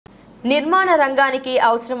నిర్మాణ రంగానికి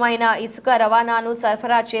అవసరమైన ఇసుక రవాణాను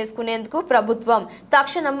సరఫరా చేసుకునేందుకు ప్రభుత్వం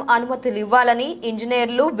తక్షణం అనుమతులు ఇవ్వాలని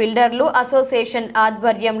ఇంజనీర్లు, బిల్డర్లు అసోసియేషన్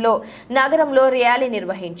ఆధ్వర్యంలో నగరంలో ర్యాలీ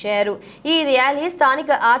నిర్వహించారు. ఈ ర్యాలీ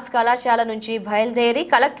స్థానిక ఆర్ట్స్ కళాశాల నుంచి బయలుదేరి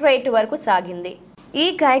కలెక్టరేట్ వరకు సాగింది. ఈ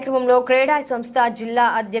కార్యక్రమంలో క్రీడా సంస్థ జిల్లా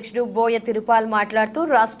అధ్యక్షుడు బోయ తిరుపాల్ మాట్లాడుతూ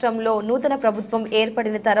రాష్ట్రంలో నూతన ప్రభుత్వం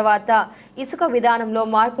ఏర్పడిన తర్వాత ఇసుక విధానంలో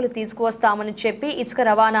మార్పులు తీసుకువస్తామని చెప్పి ఇసుక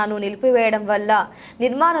రవాణాను నిలిపివేయడం వల్ల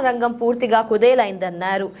నిర్మాణ రంగం పూర్తిగా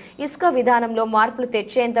కుదేలైందన్నారు. ఇసుక విధానంలో మార్పులు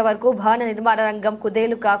తెచ్చేంత వరకు భవన నిర్మాణ రంగం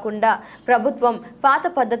కుదేలు కాకుండా ప్రభుత్వం పాత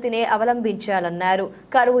పద్ధతినే అవలంబించాలన్నారు.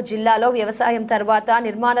 కరువు జిల్లాలో వ్యవసాయం తర్వాత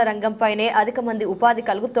నిర్మాణ రంగంపైనే అధిక మంది ఉపాధి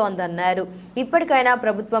కలుగుతోందన్నారు. ఇప్పటికైనా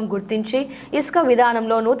ప్రభుత్వం గుర్తించి ఇసుక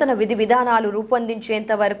విధానంలో నూతన విధి విధానాలు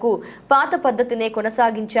రూపొందించేంత వరకు పాత పద్ధతినే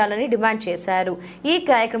కొనసాగించాలని డిమాండ్ చేశారు. ఈ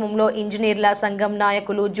కార్యక్రమంలో ఇంజనీర్ల సంఘం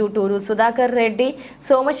నాయకులు జూటూరు సుధాకర్ రెడ్డి,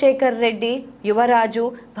 సోమశేఖర్ రెడ్డి, యువరాజు,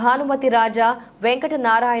 భానుమతి రాజా, వెంకట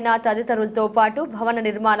నారాయణ తదితరులతో పాటు భవన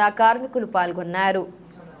నిర్మాణ కార్మికులు పాల్గొన్నారు.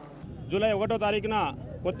 జూలై 1వ తారీఖున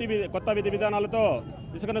కొత్త విధి విధానాలతో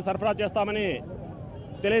ఇసుకను సరఫరా చేస్తామని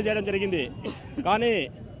తెలియజేయడం జరిగింది. కానీ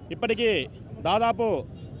ఇప్పటికీ దాదాపు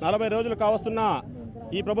 40 రోజులు కావస్తున్న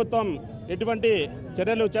ఈ ప్రభుత్వం ఎటువంటి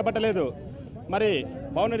చర్యలు చేపట్టలేదు. మరి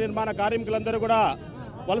భవన నిర్మాణ కార్మికులందరూ కూడా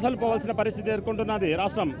వలసలు పోవాల్సిన పరిస్థితి ఎదుర్కొంటున్నది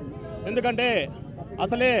రాష్ట్రం. ఎందుకంటే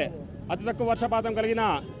అసలే అతి తక్కువ వర్షపాతం కలిగిన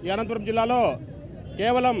ఈ అనంతపురం జిల్లాలో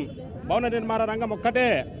కేవలం భవన నిర్మాణ రంగం ఒక్కటే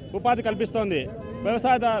ఉపాధి కల్పిస్తోంది.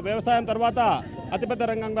 వ్యవసాయం తర్వాత అతిపెద్ద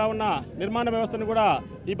రంగంగా ఉన్న నిర్మాణ వ్యవస్థను కూడా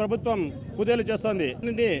ఈ ప్రభుత్వం కుదేలు చేస్తోంది,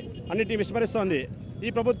 అన్నింటినీ విస్మరిస్తోంది.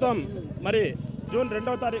 ఈ ప్రభుత్వం మరి జూన్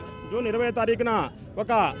 20వ తారీఖున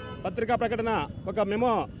ఒక పత్రికా ప్రకటన, ఒక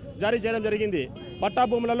మెమో జారీ చేయడం జరిగింది. పట్టా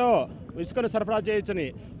భూములలో ఇసుకను సరఫరా చేయొచ్చని.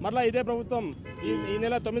 మరలా ఇదే ప్రభుత్వం ఈ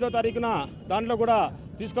నెల 9వ తారీఖున దాంట్లో కూడా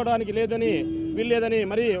తీసుకోవడానికి వీల్లేదని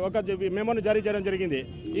మరి ఒక మెమోను జారీ చేయడం జరిగింది.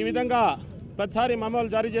 ఈ విధంగా ప్రతిసారి మెమోలు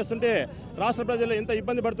జారీ చేస్తుంటే రాష్ట్ర ప్రజలు ఎంత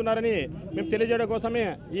ఇబ్బంది పడుతున్నారని మేము తెలియజేయడం కోసమే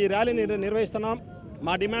ఈ ర్యాలీని నిర్వహిస్తున్నాం.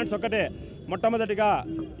 మా డిమాండ్స్ ఒక్కటే, మొట్టమొదటిగా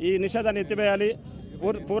ఈ నిషేధాన్ని ఎత్తివేయాలి.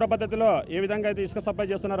 పూర్వ పద్ధతిలో ఏ విధంగా అయితే ఇసుక సప్లై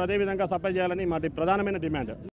చేస్తున్నారో అదే విధంగా సప్లై చేయాలని మా ప్రధానమైన డిమాండ్.